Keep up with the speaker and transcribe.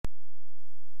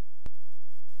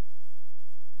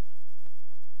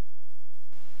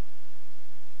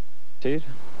Tyr.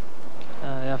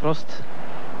 Jeg Frost.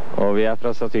 Og vi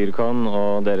fra Satyricon,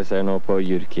 og dere ser nå på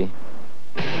Jyrki.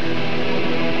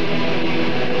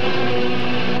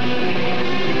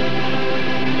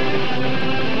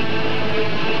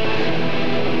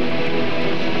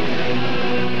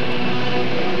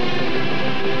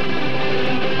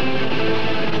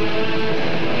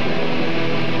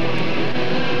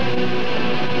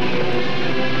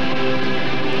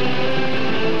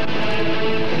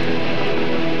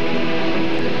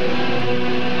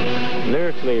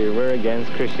 Lyrically, we're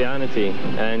against Christianity,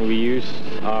 and we use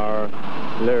our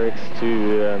lyrics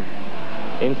to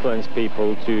influence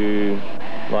people to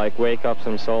like wake up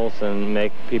some souls and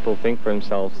make people think for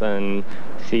themselves and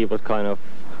see what kind of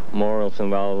morals and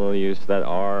values that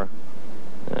are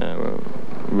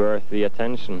worth the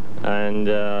attention. And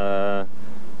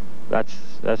that's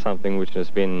something which has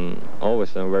been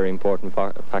always a very important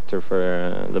factor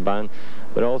for the band.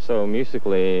 But also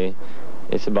musically,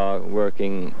 it's about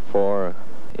working for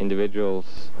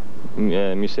individuals,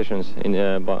 musicians, on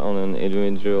an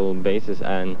individual basis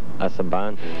and as a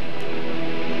band.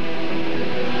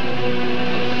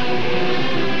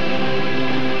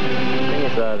 The thing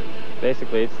is that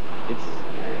basically it's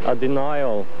a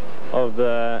denial of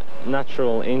the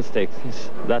natural instincts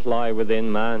that lie within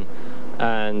man,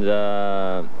 and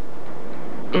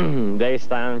they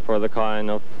stand for the kind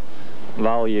of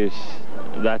values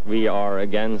that we are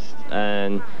against,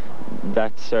 and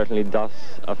that certainly does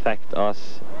affect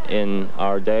us in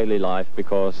our daily life,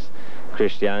 because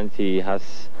Christianity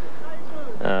has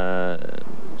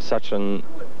such an,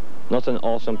 not an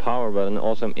awesome power, but an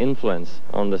awesome influence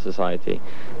on the society.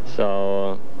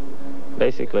 So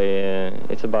basically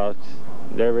it's about,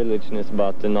 their religion is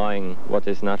about denying what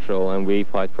is natural, and we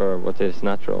fight for what is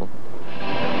natural.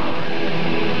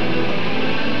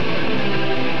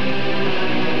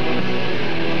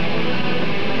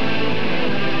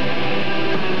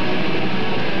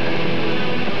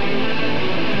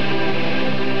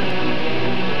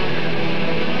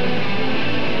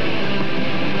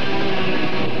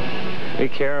 We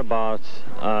care about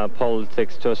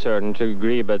politics to a certain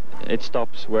degree, but it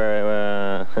stops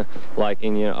where, like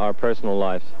in our personal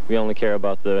lives, we only care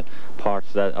about the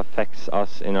parts that affects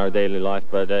us in our daily life,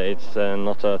 but it's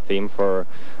not a theme for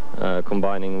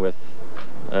combining with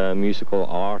musical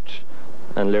art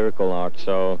and lyrical art.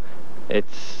 So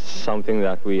it's something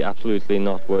that we absolutely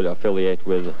not would affiliate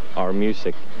with our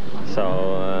music.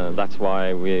 So that's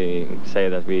why we say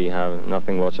that we have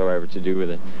nothing whatsoever to do with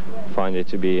it. Find it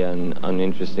to be an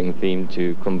uninteresting theme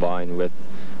to combine with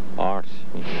art.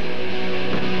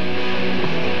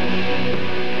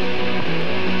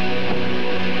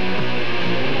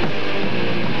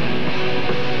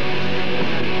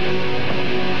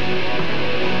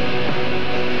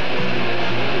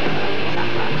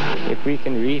 If we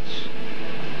can reach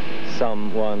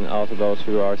someone out of those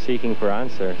who are seeking for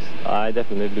answers, I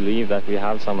definitely believe that we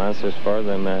have some answers for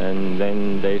them, and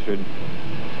then they should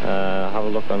have a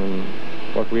look on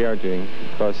what we are doing,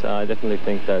 because I definitely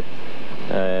think that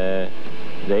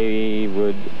they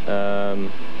would,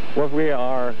 what we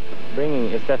are bringing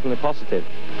is definitely positive.